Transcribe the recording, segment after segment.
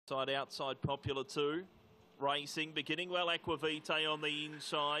Outside Popular 2. Racing, beginning well, Aquavite on the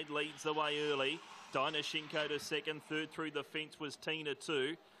inside, leads the way early. Dynashinko to second, third through the fence was Tina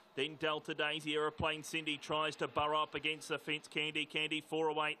 2. Then Delta Daisy, Aeroplane Cindy tries to burrow up against the fence. Candy 4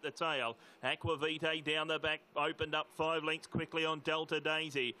 away at the tail. Aquavite down the back, opened up 5 lengths quickly on Delta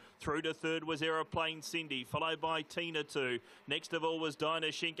Daisy. Through to third was Aeroplane Cindy, followed by Tina 2. Next of all was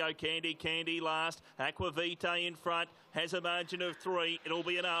Dynashinko, Candy last. Aquavite in front, has a margin of 3. It'll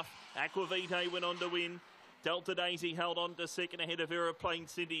be enough. Aquavite went on to win. Delta Daisy held on to second ahead of Aeroplane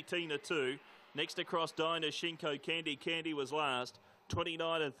Cindy, Tina 2. Next across Dynashinko, Candy was last.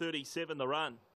 29 and 37 the run.